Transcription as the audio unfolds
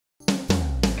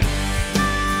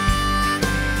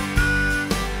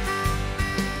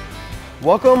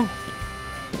Welcome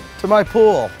to my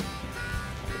pool.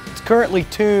 It's currently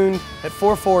tuned at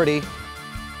 440.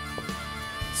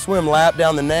 Swim lap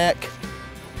down the neck,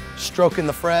 stroking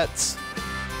the frets.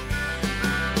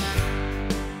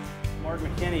 Mark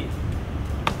McKinney,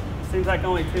 seems like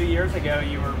only 2 years ago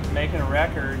you were making a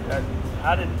record.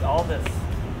 How did all this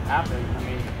happen? I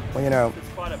mean, well, you know, it's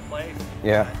quite a place.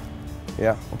 Yeah.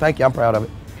 Well, thank you. I'm proud of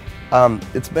it.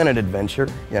 It's been an adventure,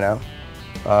 you know.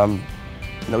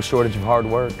 No shortage of hard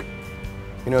work.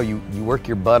 You know, you work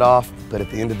your butt off, but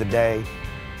at the end of the day, you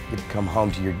get to come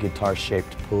home to your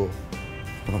guitar-shaped pool.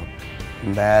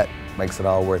 And that makes it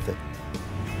all worth it.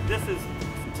 This is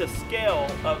to scale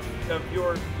of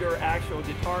your actual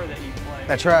guitar that you play.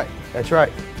 That's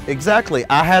right. Exactly.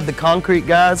 I had the concrete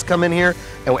guys come in here,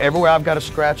 and everywhere I've got a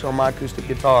scratch on my acoustic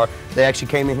guitar, they actually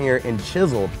came in here and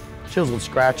chiseled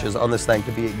scratches on this thing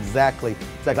to be exactly.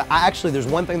 There's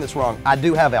one thing that's wrong. I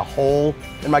do have a hole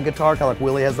in my guitar, kind of like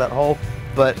Willie has that hole,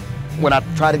 but when I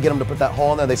tried to get them to put that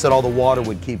hole in there, they said all the water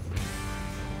would keep.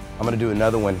 I'm gonna do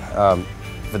another one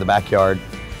for the backyard.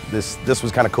 This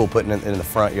was kind of cool putting it in the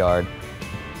front yard.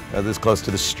 This close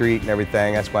to the street and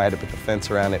everything, that's why I had to put the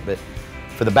fence around it. But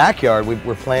for the backyard,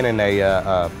 we're planning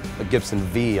a Gibson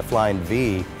V, a Flying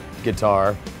V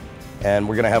guitar. And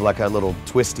we're gonna have like a little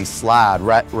twisty slide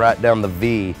right down the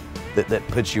V that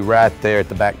puts you right there at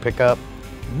the back pickup.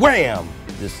 Wham!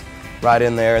 Just right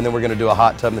in there. And then we're gonna do a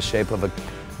hot tub in the shape of a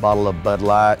bottle of Bud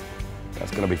Light.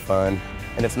 That's gonna be fun.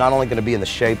 And it's not only gonna be in the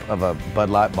shape of a Bud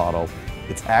Light bottle,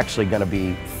 it's actually gonna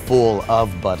be full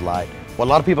of Bud Light. What a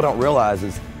lot of people don't realize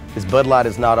is Bud Light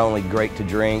is not only great to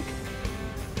drink,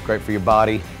 great for your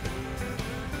body,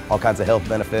 all kinds of health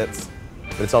benefits,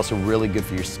 but it's also really good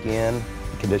for your skin.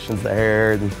 Conditions the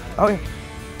hair. Oh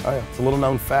yeah, it's a little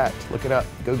known fact. Look it up,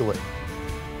 Google it.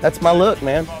 That's my look,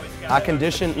 man. I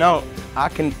condition. Got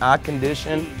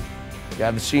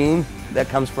the sheen that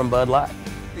comes from Bud Light.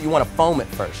 You want to foam it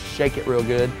first. Shake it real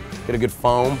good. Get a good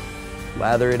foam.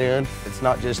 Lather it in. It's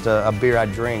not just a beer I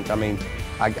drink. I mean,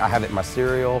 I have it in my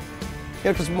cereal.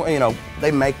 Because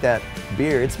they make that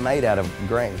beer. It's made out of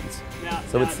grains,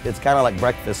 so it's kind of like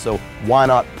breakfast. So why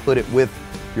not put it with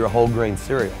your whole grain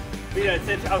cereal? I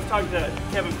was talking to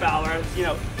Kevin Fowler. He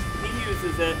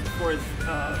uses it for his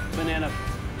banana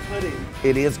pudding.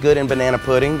 It is good in banana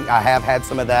pudding. I have had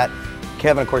some of that.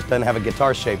 Kevin, of course, doesn't have a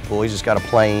guitar-shaped pool. He's just got a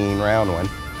plain round one.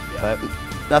 Yeah.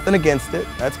 But nothing against it.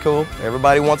 That's cool.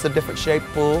 Everybody wants a different shaped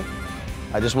pool.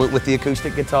 I just went with the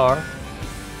acoustic guitar.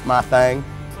 My thing.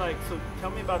 So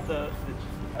tell me about the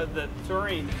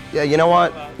touring. Yeah, you know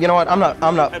what? I'm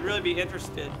not. I'd really be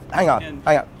interested. Hang on.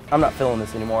 I'm not feeling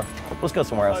this anymore. Let's go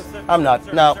somewhere else. I'm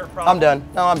not. No, I'm done.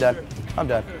 No, I'm done. I'm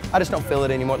done. I just don't feel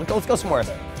it anymore. Let's go somewhere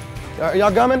else. Are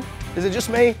y'all coming? Is it just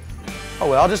me? Oh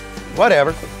well, I'll just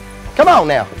whatever. Come on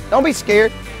now. Don't be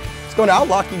scared. Let's go now. I'll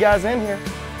lock you guys in here.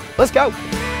 Let's go.